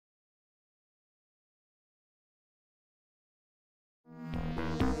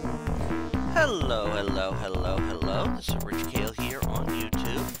Hello, hello, hello, hello. This is Rich Kale here on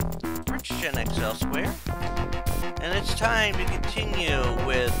YouTube. Rich Gen X elsewhere. And it's time to continue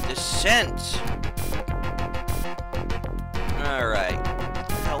with Descent. Alright.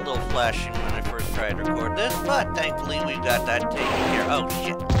 Had a little flashing when I first tried to record this, but thankfully we got that taken care of. Oh,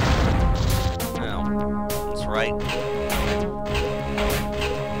 shit. No. That's right.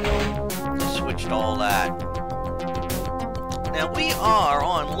 I switched all that. Now we are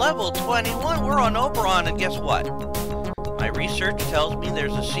on level 21. We're on Oberon, and guess what? My research tells me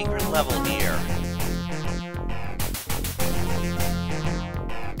there's a secret level here.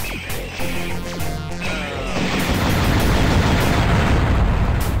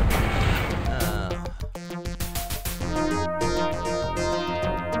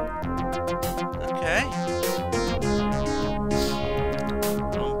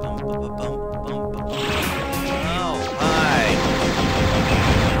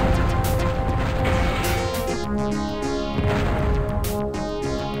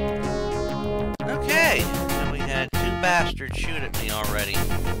 Bastard shoot at me already.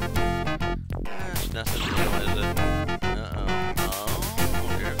 That's nothing new, is it? Uh-oh.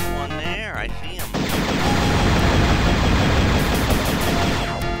 Oh, there's one there. I see him.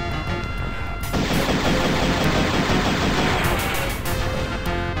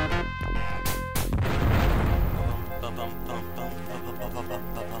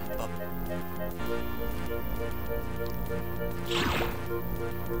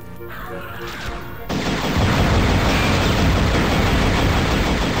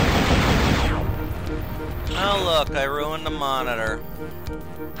 Oh look, I ruined the monitor.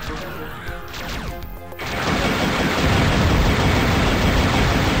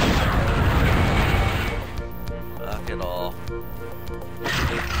 Fuck it all.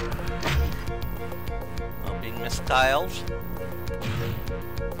 Oh, being mistiles.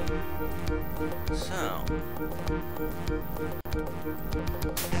 So.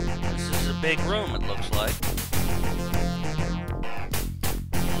 This is a big room, it looks like.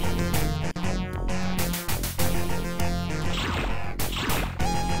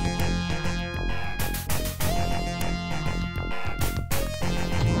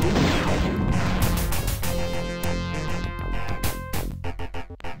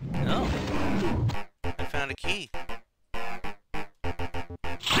 A key.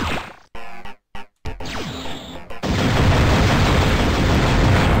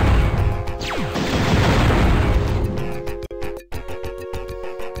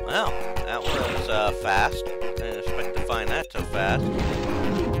 Well, that was fast. I didn't expect to find that so fast.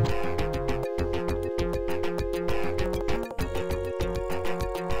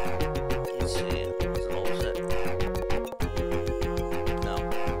 Let's see. What's an old set?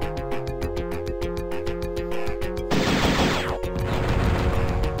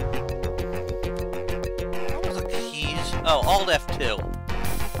 Oh, Alt F2.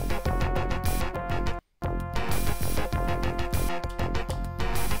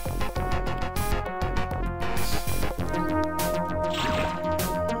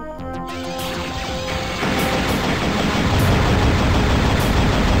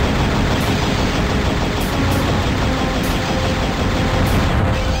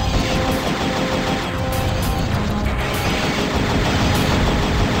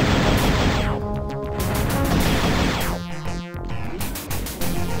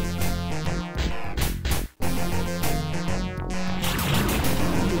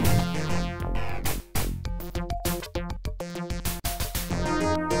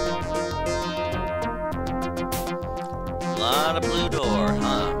 Lot of blue door,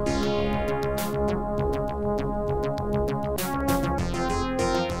 huh?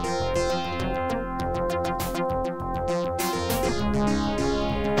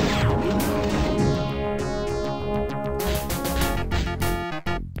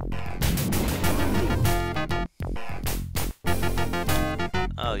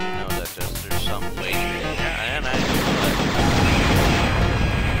 Oh, you know that there's something waiting there, and I know it.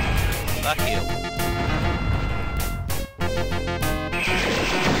 Fuck you.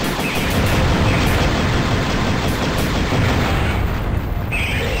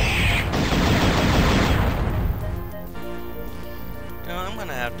 I'm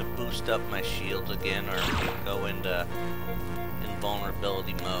gonna have to boost up my shields again or go into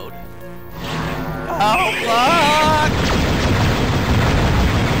invulnerability mode. Oh fuck!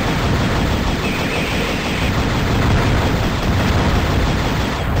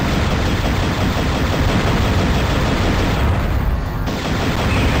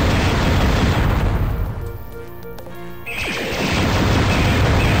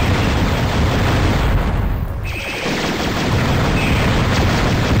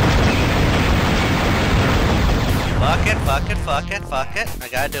 fuck it, fuck it. I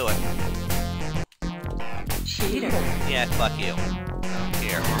gotta do it. Cheater. Yeah, fuck you. I don't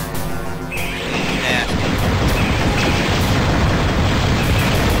care. It's nasty.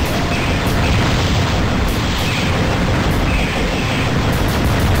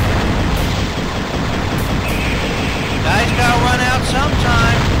 Guys gotta run out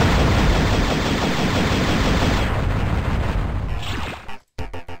sometime.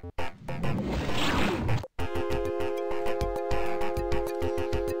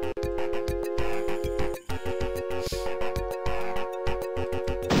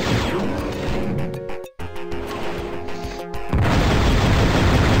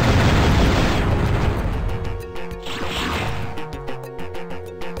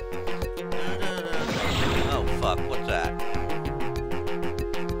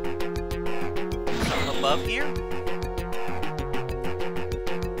 Above here?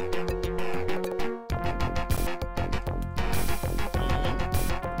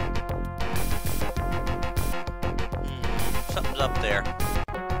 Something's up there.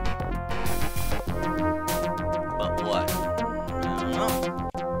 But what? I don't know.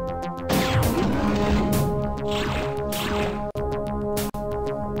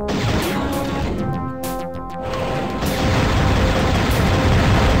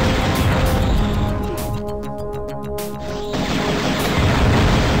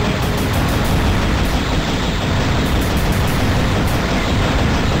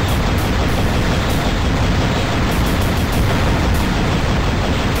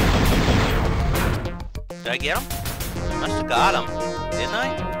 Did I get him? Must have got him, didn't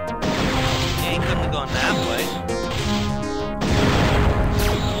I? Yeah, he couldn't have gone that way.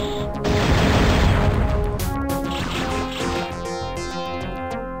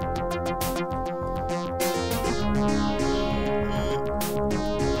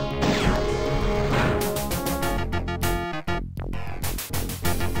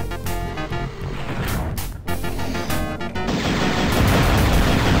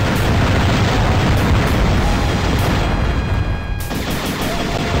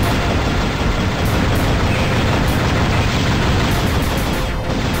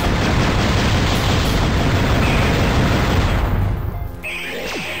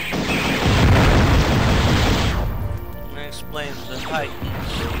 Explains the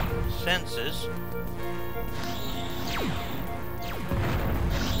heightened senses.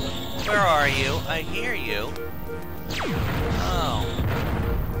 Where are you? I hear you. Oh.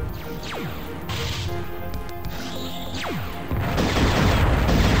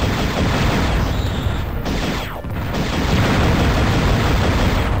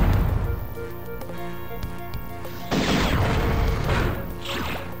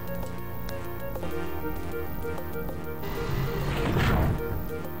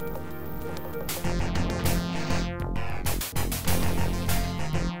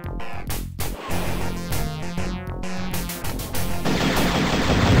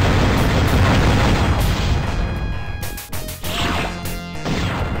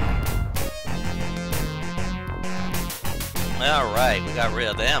 Alright, we got rid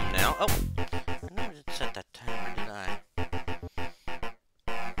of them now. Oh, I never did set that timer, did I?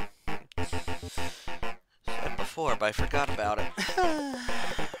 Said before, but I forgot about it.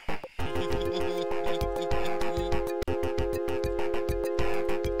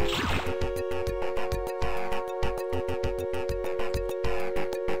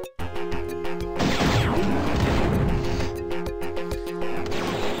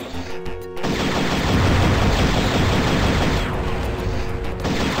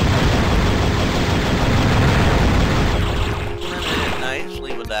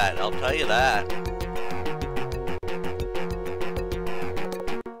 I'll tell you that.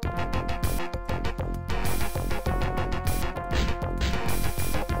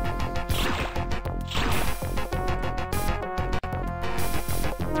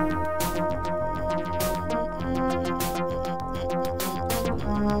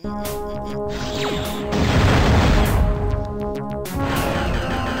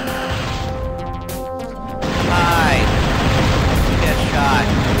 Hi. Get shot.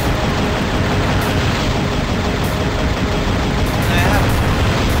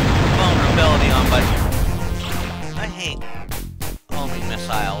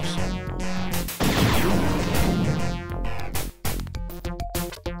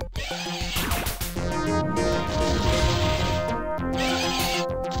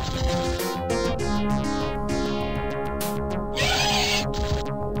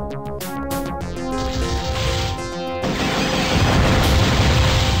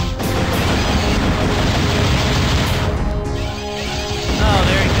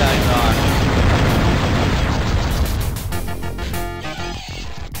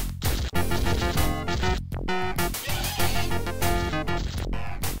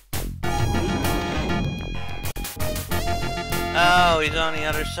 Oh, he's on the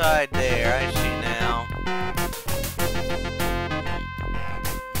other side there. I see now.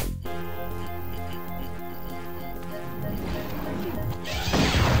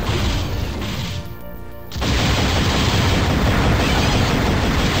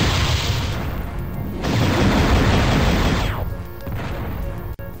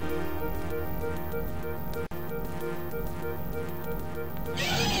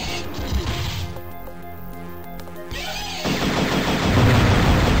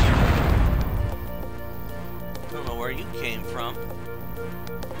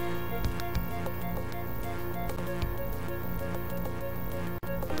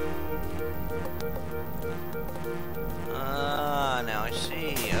 Now I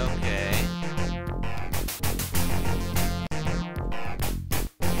see. Okay.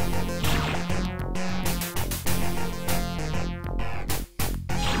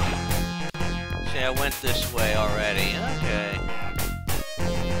 See, I went this way already. Okay.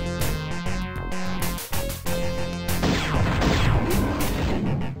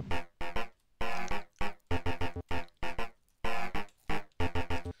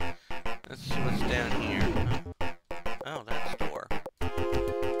 Let's see what's down here. Oh, that's door.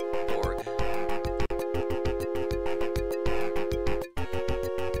 Org.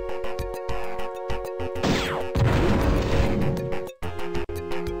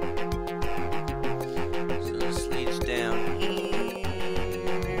 So this leads down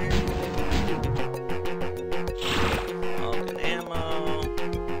here. Vulcan ammo.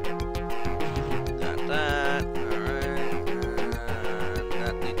 Got that. Alright.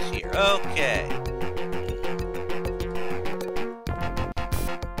 That leads here. Okay.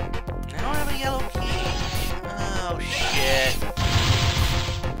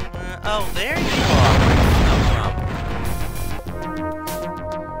 Oh, there you are.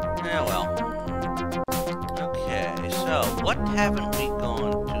 Yeah, well. Okay, so what haven't we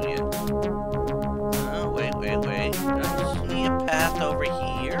gone to yet? Oh, wait. Do I see a path over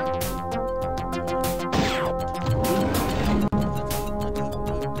here?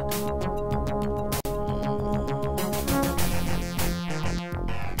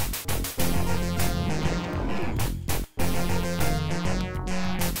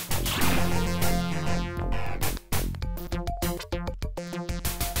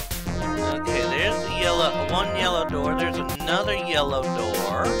 One yellow door, there's another yellow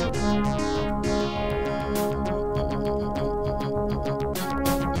door.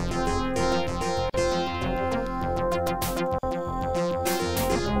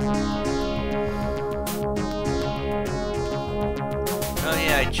 Oh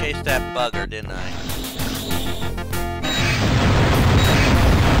yeah, I chased that bugger, didn't I?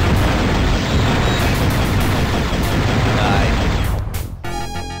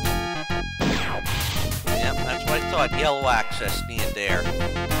 Yellow access needed there. Was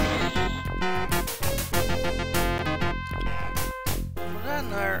that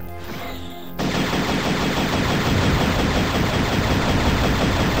another?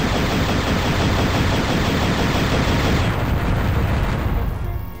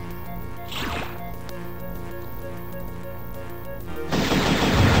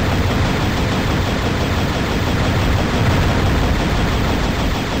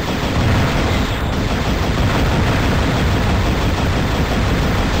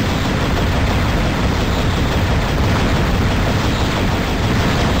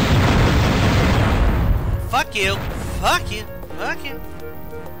 Fuck you.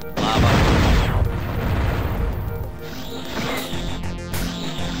 Lava.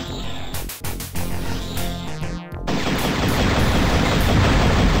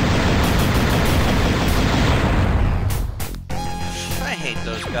 I hate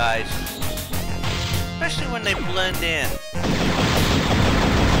those guys. Especially when they blend in.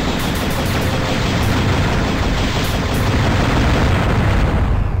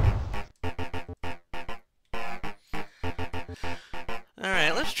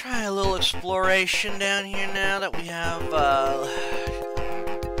 Alright, let's try a little exploration down here now that we have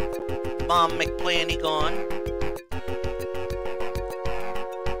Bomb McPlanty gone.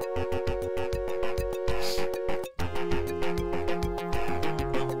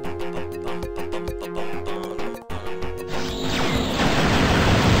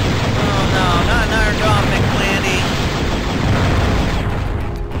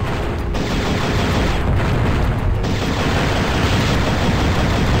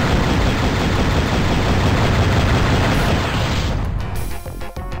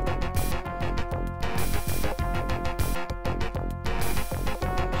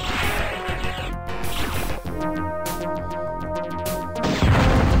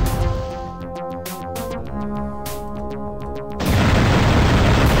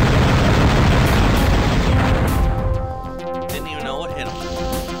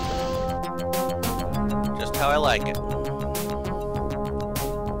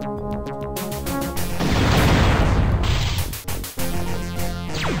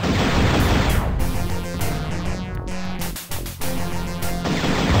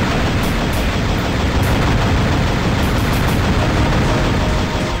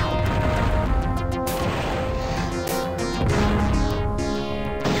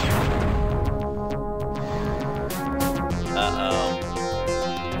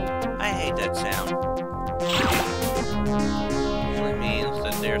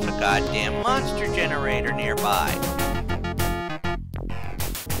 there's a goddamn monster generator nearby.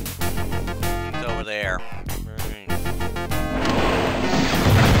 It's over there.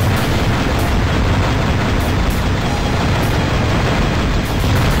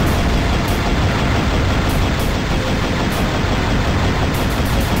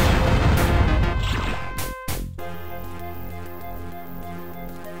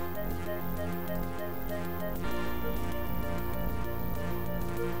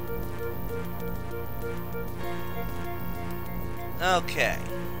 Okay,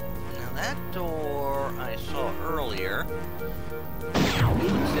 now that door I saw earlier.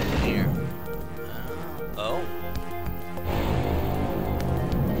 What's in here? Oh.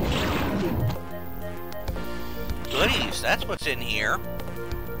 Goodies, that's what's in here.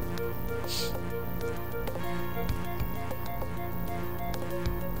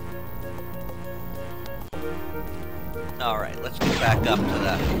 Alright, let's get back up to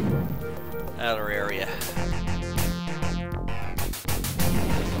the outer area.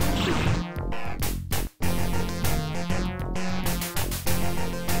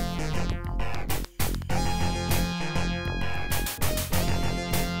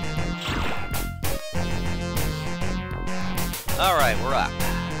 Alright, we're up.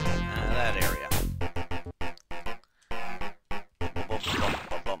 That area.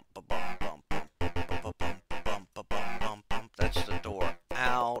 That's the door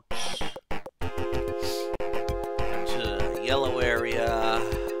out. To the yellow area.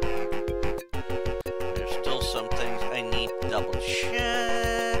 There's still some things I need to double check.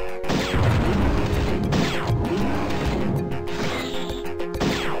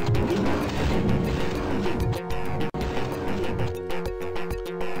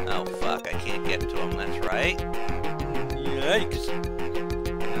 I can't get to him, that's right. Yikes.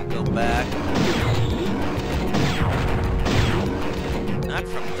 I'll go back. Not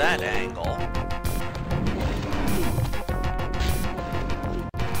from that angle.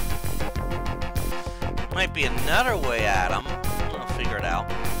 Might be another way at him. I'll figure it out.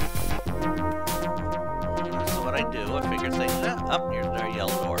 That's what I do. I figure things out. Oh, here's their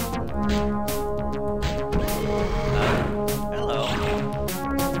yellow door. Hello.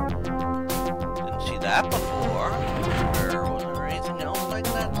 That before. Was there anything else like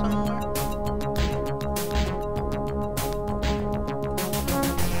that somewhere?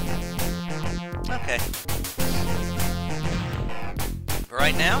 Okay. For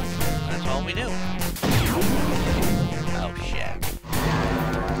right now, that's all we do. Oh shit.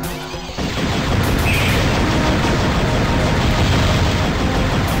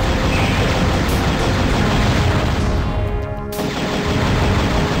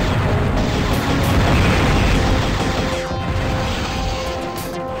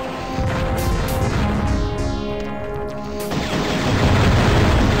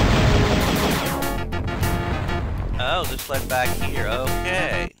 Oh, this led back here.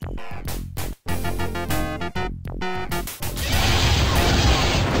 Okay.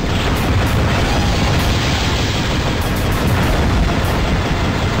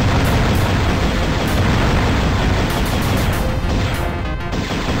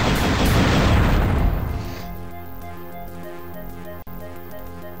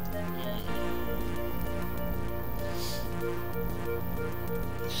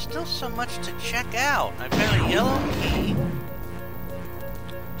 Still so much to check out. I found a yellow key.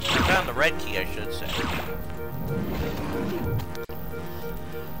 I found the red key, I should say.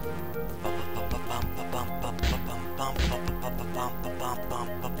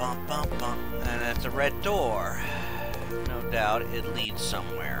 And it's a red door. No doubt it leads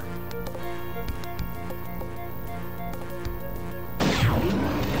somewhere.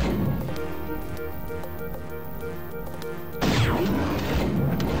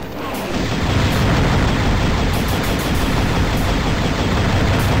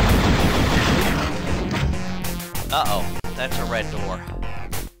 Uh-oh, that's a red door.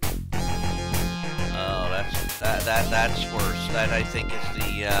 Oh, that's worse. That I think is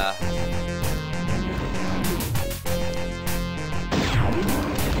the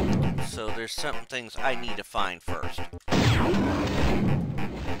So there's some things I need to find first.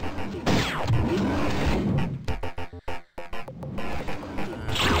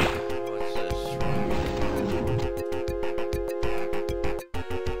 What's this?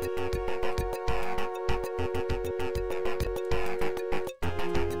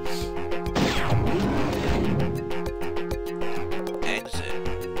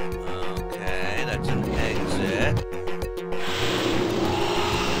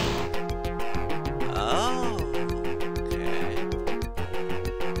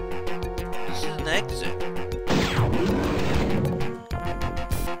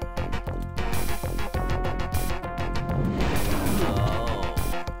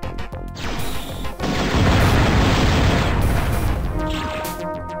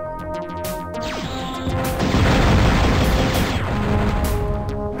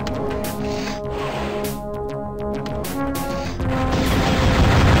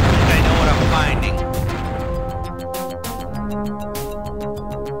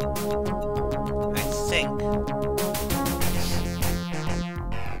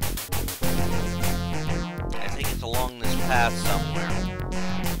 path somewhere.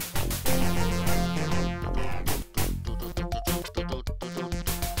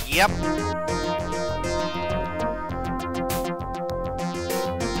 Yep.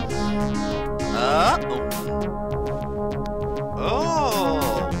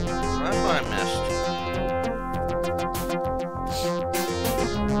 Oh, that's what I missed.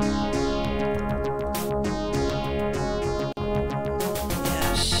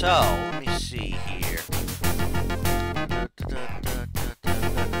 Yeah, so, let me see here.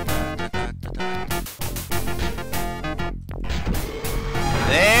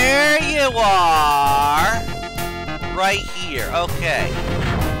 There you are! Right here. Okay.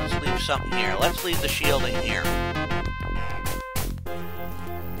 Let's leave something here. Let's leave the shielding here.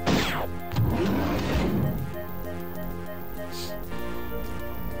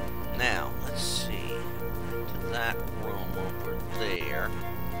 Now, let's see. Into that room over there.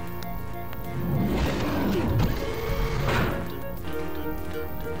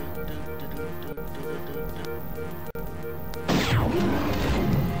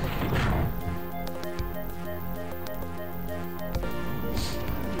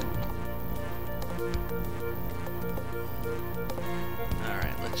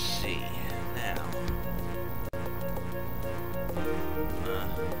 Alright, let's see. Now.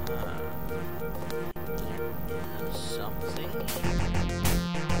 There is something.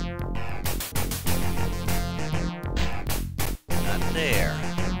 Not there.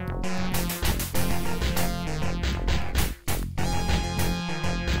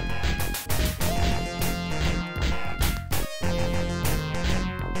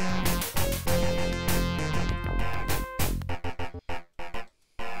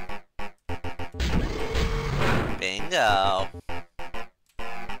 Bingo.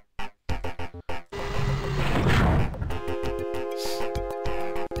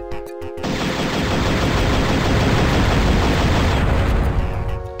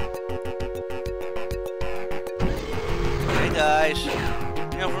 Hey guys, you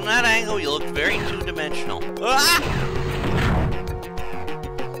know, from that angle you look very two-dimensional. Ah!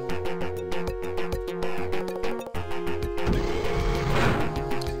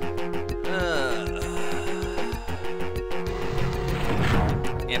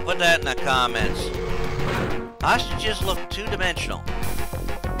 Yeah, put that in the comments. Hostages look two-dimensional.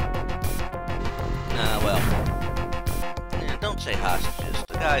 Well. Yeah, don't say hostages.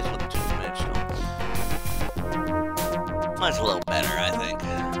 The guys look two-dimensional. Much a little better, I think.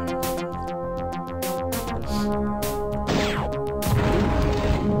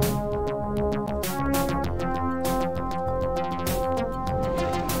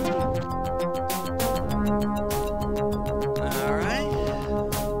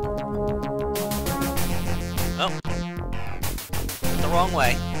 Wrong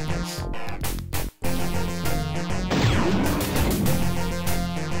way.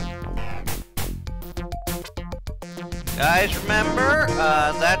 Guys, remember,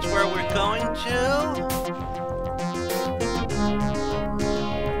 that's where we're going to.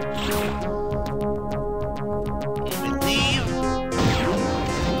 We leave.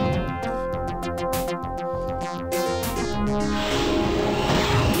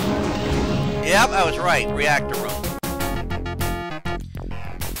 Yep, I was right. Reactor room.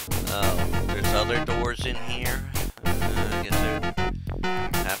 Other doors in here. I guess I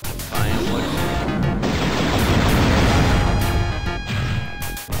have to find what's...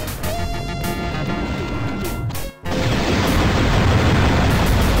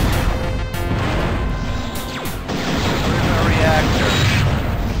 Where's our reactor?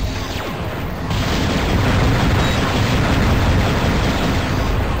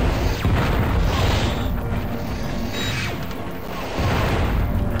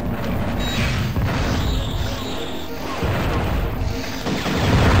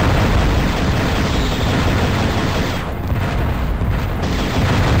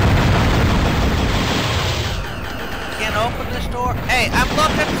 Hey, I'm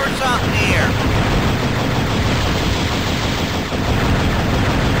looking for something here.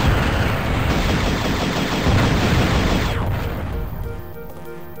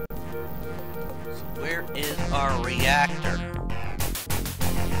 So where is our reactor?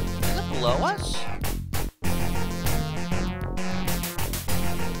 Is it below us?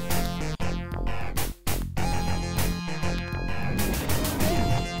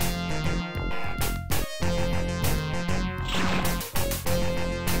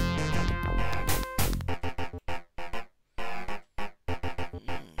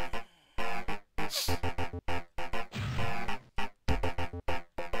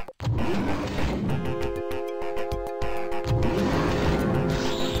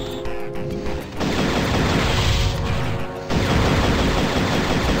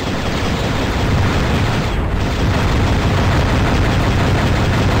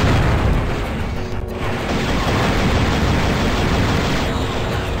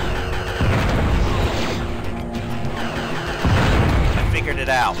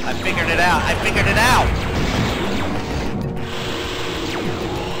 out. I figured it out. I figured it out.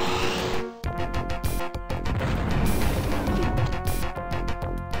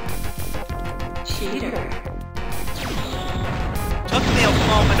 Cheater. Took me a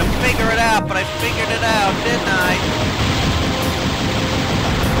moment to figure it out, but I figured it out, didn't I?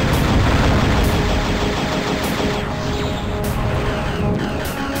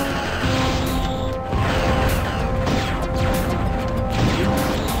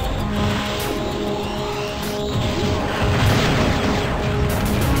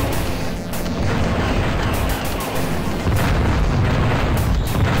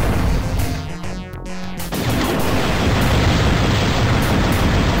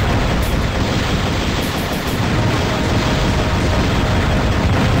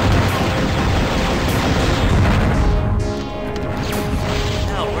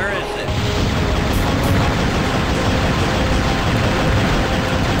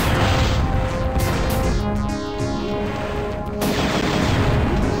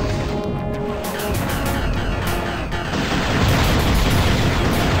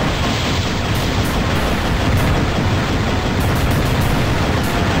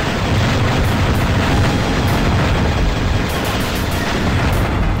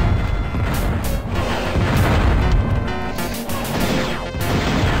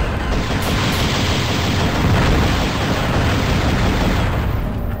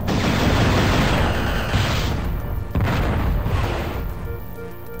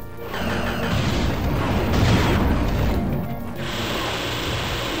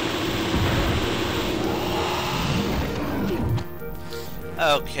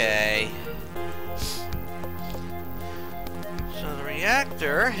 Okay. So the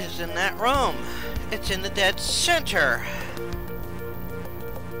reactor is in that room. It's in the dead center.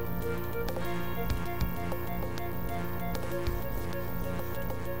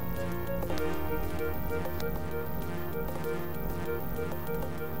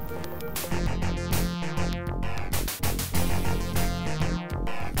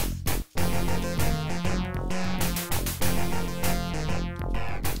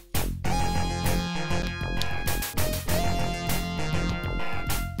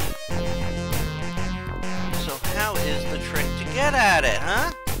 How is the trick to get at it,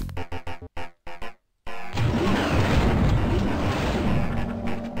 huh?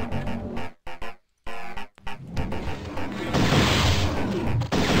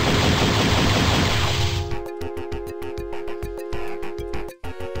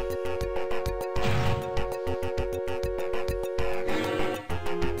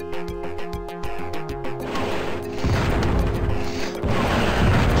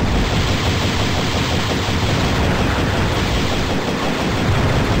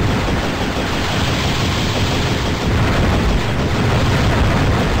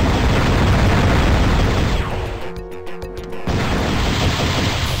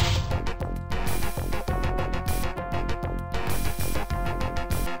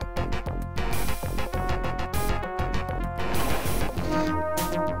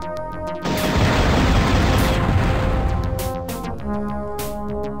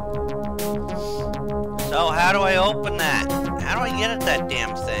 So how do I open that? How do I get at that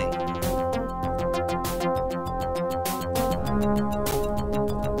damn thing?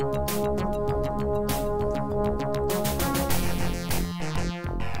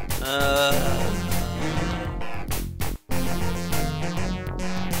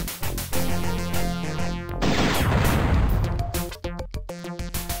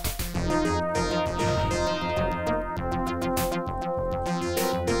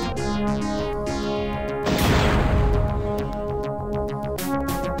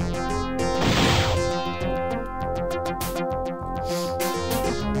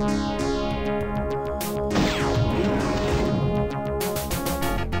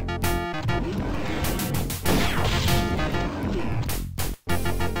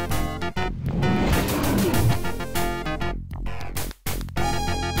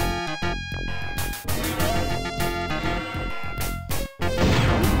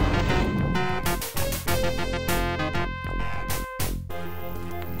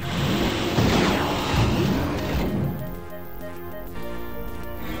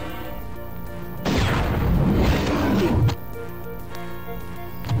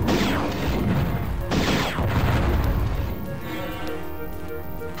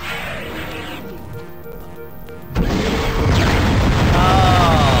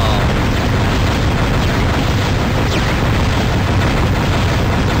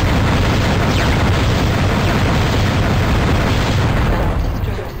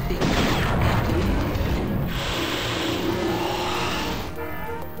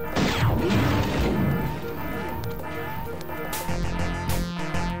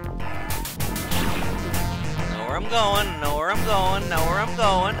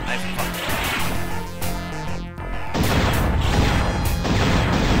 I fucked it.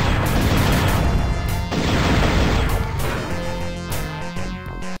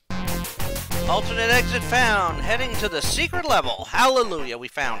 Alternate exit found. Heading to the secret level. Hallelujah, we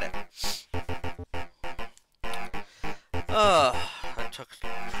found it. That took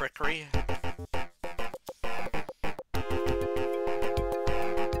trickery.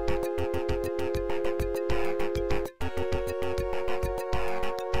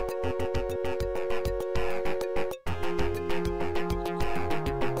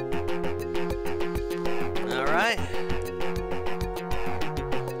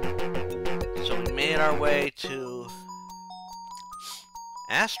 Our way to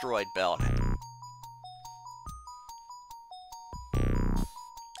asteroid belt.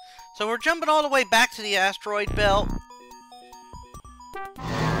 So we're jumping all the way back to the asteroid belt.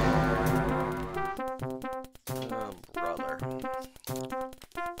 Oh, brother.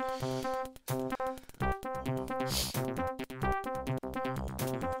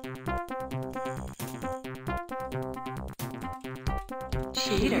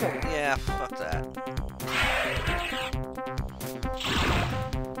 Cheater. Yeah, fuck that.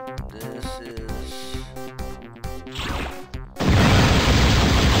 This is...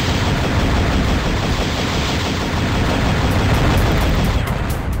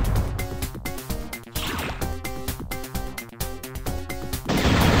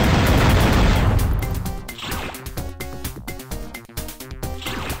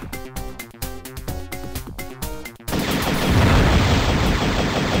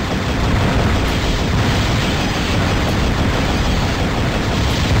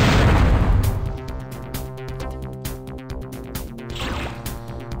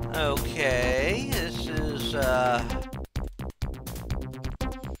 Okay, this is,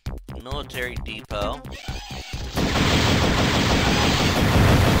 military depot.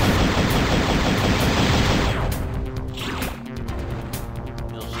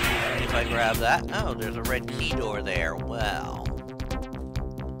 You'll see if I grab that. Oh, there's a red key door there. Well.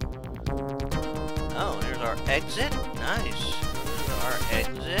 Oh, there's our exit. Nice. There's our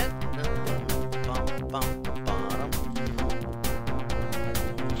exit. Bum, bum, bottom.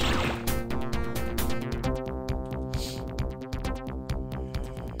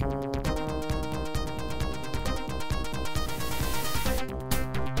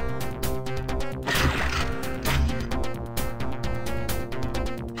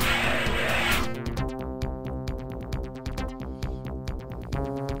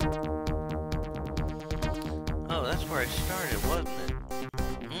 Oh, that's where I started, wasn't it?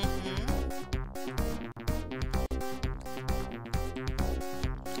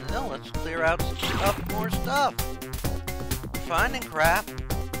 Well, let's clear out more stuff. Finding crap.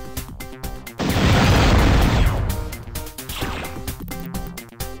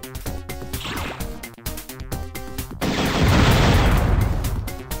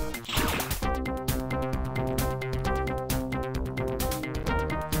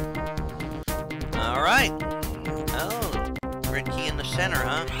 Alright. Oh, red key in the center,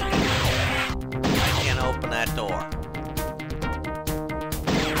 huh? I can't open that door.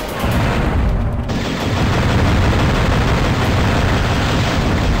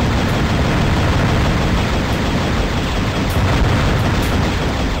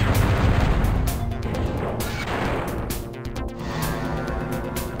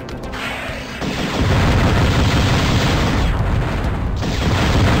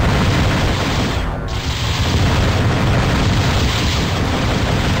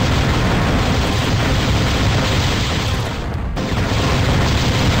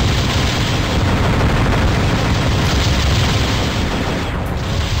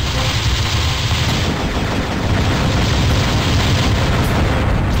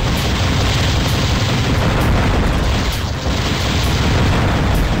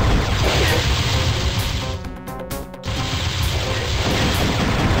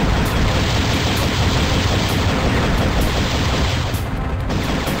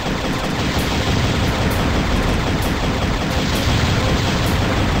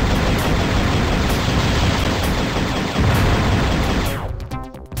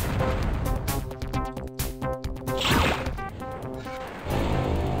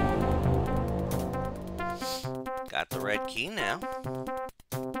 Got the red key now.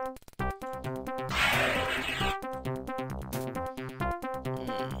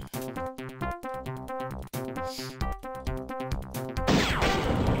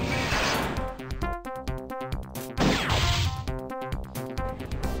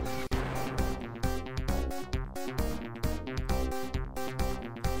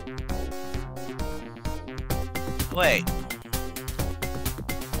 Wait.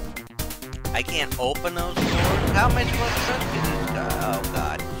 I can't open those doors? How am I supposed to rescue these guys? Oh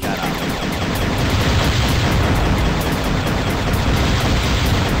god, shut up.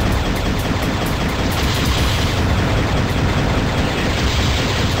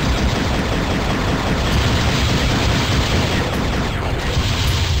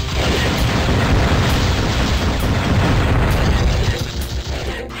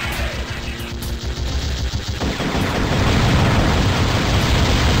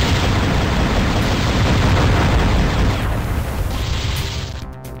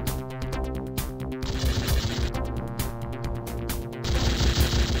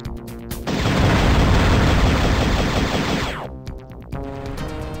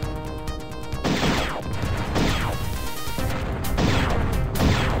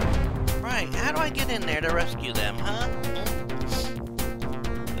 In there to rescue them, huh?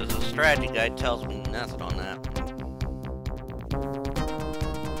 Because the strategy guide tells me nothing on that.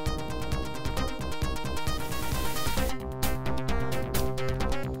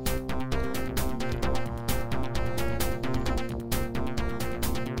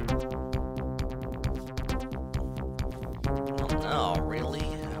 Well, no, really?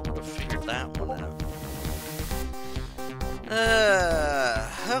 I would have figured that one out.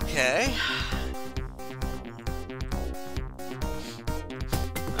 Okay.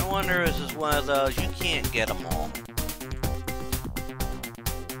 I wonder if this is one of those, you can't get them all.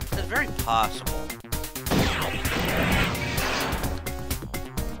 It's very possible.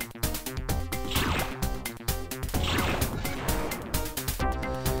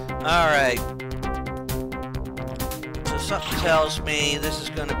 Alright. So something tells me this is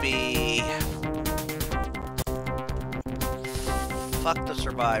gonna be... Fuck the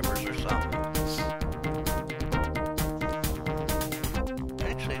survivors or something.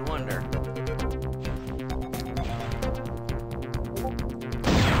 Wonder.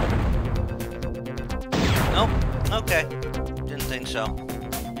 Nope. Okay. Didn't think so.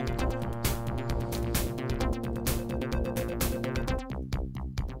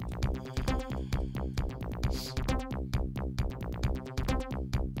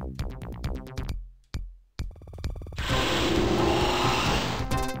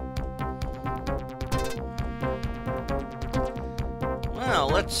 Well,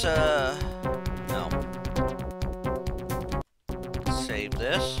 let's, no. Save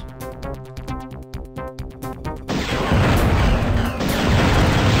this.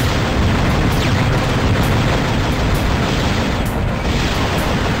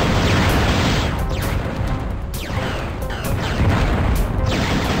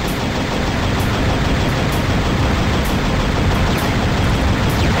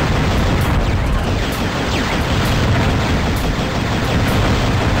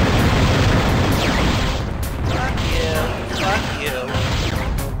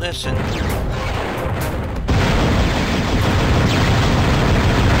 Listen.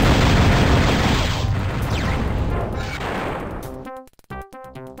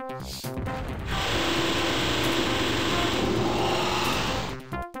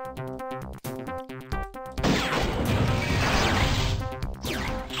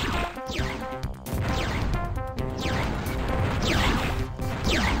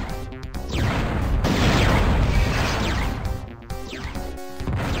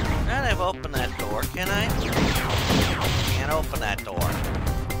 Open that door, can I? Can't open that door.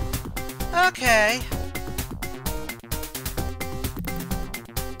 Okay.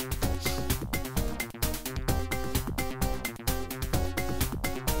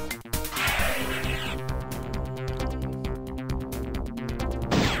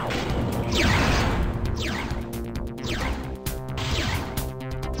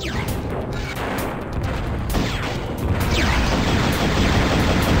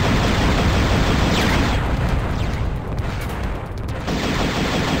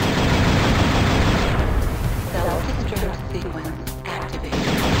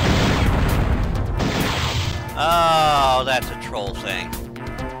 Oh, that's a troll thing.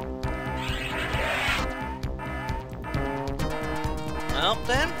 Well,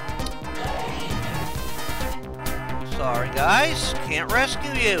 then. Sorry, guys. Can't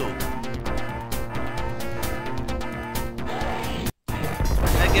rescue you.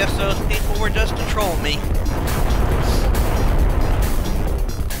 I guess those people were just to troll me.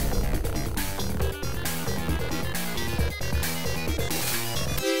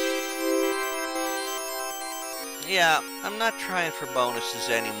 Yeah, I'm not trying for bonuses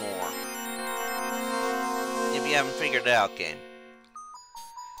anymore. If you haven't figured it out, game.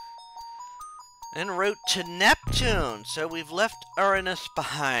 En route to Neptune. So we've left Uranus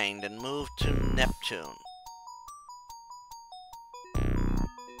behind and moved to Neptune.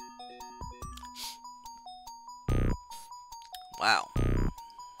 Wow.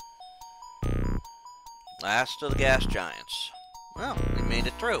 Last of the gas giants. Well, we made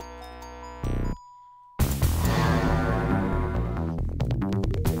it through.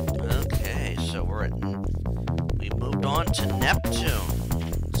 Okay, so we moved on to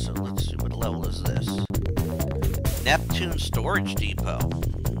Neptune. So let's see, what level is this? Neptune Storage Depot.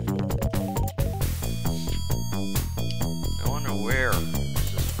 I wonder where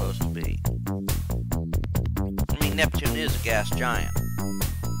this is supposed to be. I mean, Neptune is a gas giant.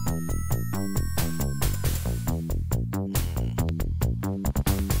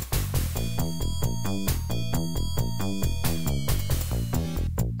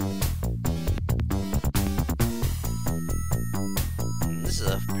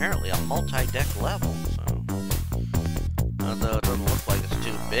 Apparently a multi-deck level, so although it doesn't look like it's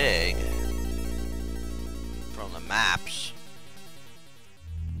too big from the maps.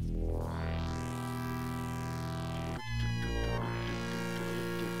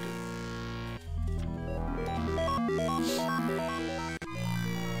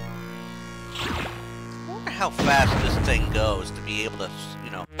 I wonder how fast this thing goes to be able to,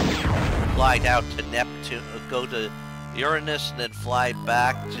 you know, glide out to Neptune, go to Uranus, and then fly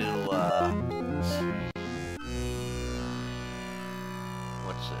back to,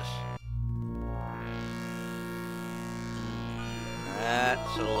 what's this?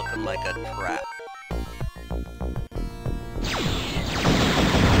 That's looking like a trap.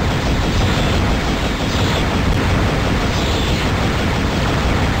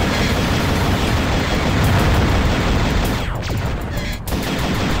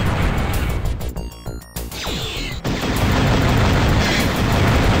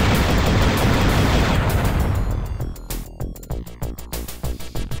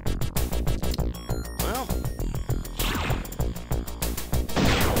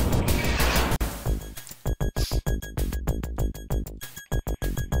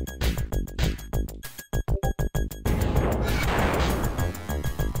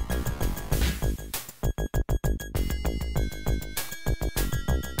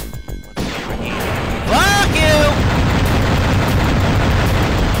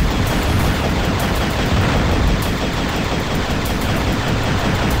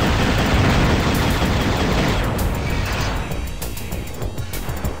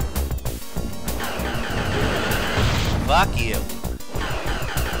 Fuck you.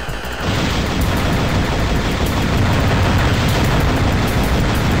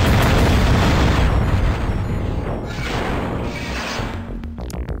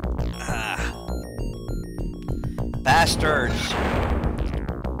 Bastards.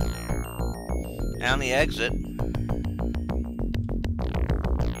 Down the exit.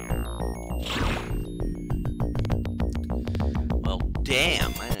 Well,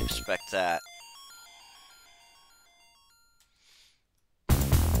 damn, I didn't expect that.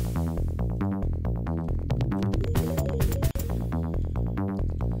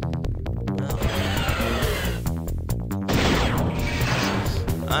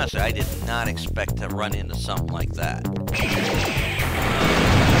 Honestly, I did not expect to run into something like that. Son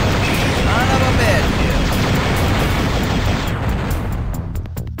of a bitch, you.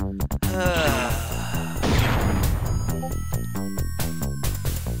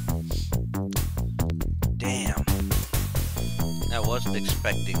 Damn. I wasn't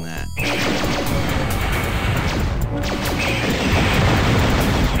expecting that.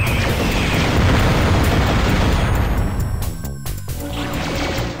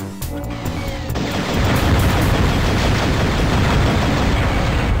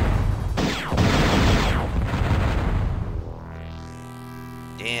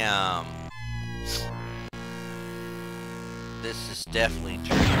 Damn. This is definitely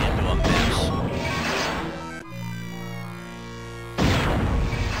turning into a mess.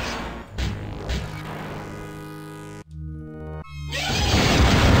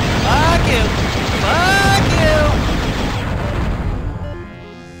 Fuck you! Fuck you!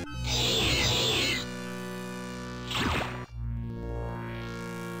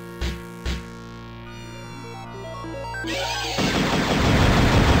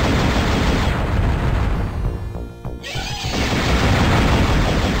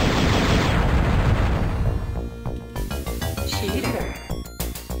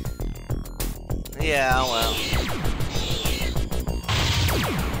 Yeah, well.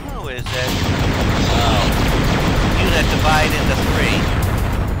 Who is it? Oh. You that divide into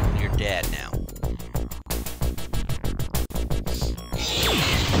 3. You're dead now.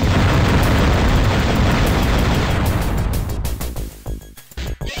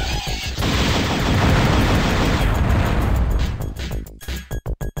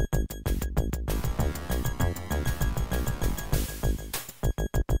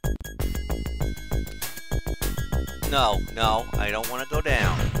 No, no, I don't want to go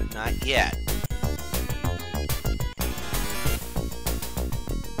down. Not yet.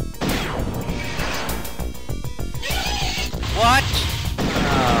 What?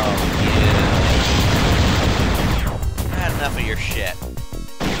 Oh, yeah. I had enough of your shit.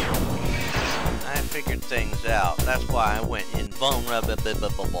 I figured things out. That's why I went invulnerable.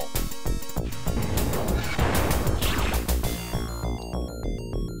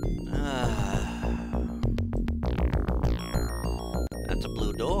 That's a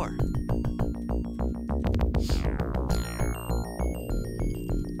blue door.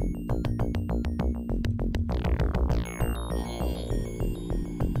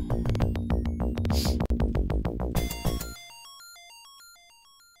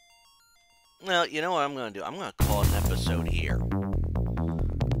 Well, you know what I'm going to do? I'm going to call an episode here.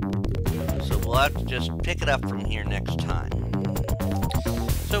 So we'll have to just pick it up from here next time.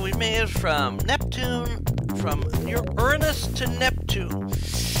 So we made it from Neptune, from Uranus to Neptune.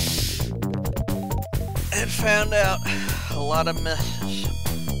 And found out a lot of messes.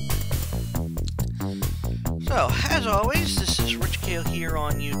 So, as always, this is Rich Kale here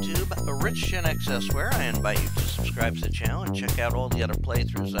on YouTube, Rich Gen X Elsewhere. I invite you to subscribe to the channel and check out all the other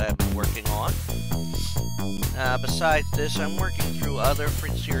playthroughs I have been working on. Besides this, I'm working through other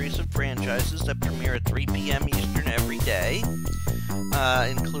series of franchises that premiere at 3 p.m. Eastern every day,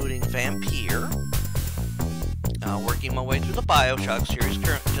 including Vampire. Working my way through the Bioshock series,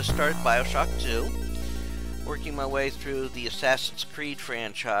 just started Bioshock 2. Working my way through the Assassin's Creed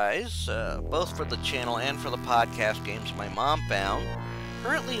franchise, both for the channel and for the podcast games my mom found.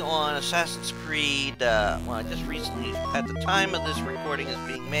 Currently on Assassin's Creed, well, I just recently, at the time of this recording is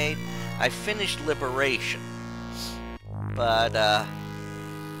being made, I finished Liberation. But,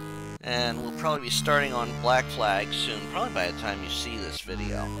 and we'll probably be starting on Black Flag soon, probably by the time you see this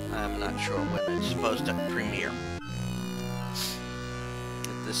video. I'm not sure when it's supposed to premiere.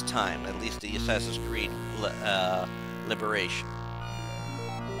 This time, at least the Assassin's Creed Liberation.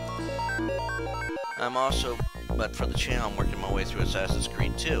 I'm also, but for the channel, I'm working my way through Assassin's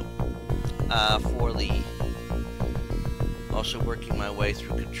Creed 2. Also working my way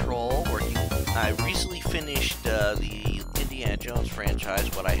through Control. I recently finished the Indiana Jones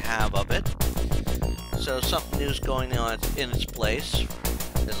franchise, what I have of it. So something new's going on in its place in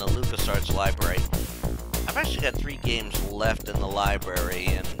the LucasArts library. I've actually got 3 games left in the library,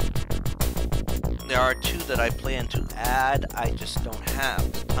 and there are 2 that I plan to add. I just don't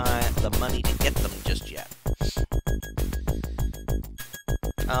have the time, the money to get them just yet.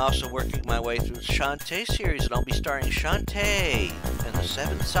 I'm also working my way through the Shantae series, and I'll be starring Shantae and the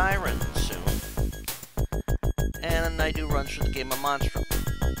 7 Sirens soon. And I do runs for the game of Monstrum.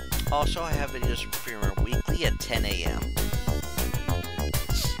 Also, I have videos premiere weekly at 10 a.m.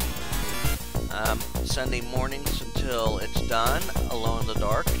 Sunday mornings until it's done, Alone in the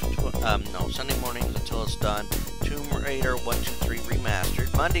Dark. Sunday mornings until it's done, Tomb Raider 1, 2, 3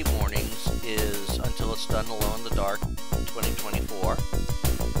 Remastered. Monday mornings is until it's done, Alone in the Dark 2024.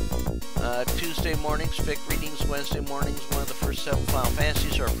 Tuesday mornings, fic readings. Wednesday mornings, one of the first 7 Final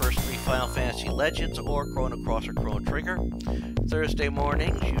Fantasies, or first 3 Final Fantasy Legends, or Chrono Cross or Chrono Trigger. Thursday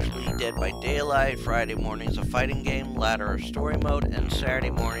mornings, usually Dead by Daylight. Friday mornings, a fighting game, ladder or story mode, and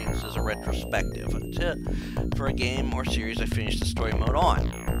Saturday mornings is a retrospective for a game or series I finished the story mode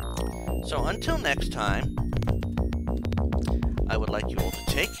on. So until next time, I would like you all to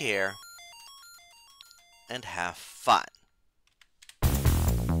take care and have fun.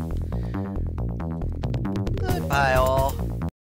 Goodbye all.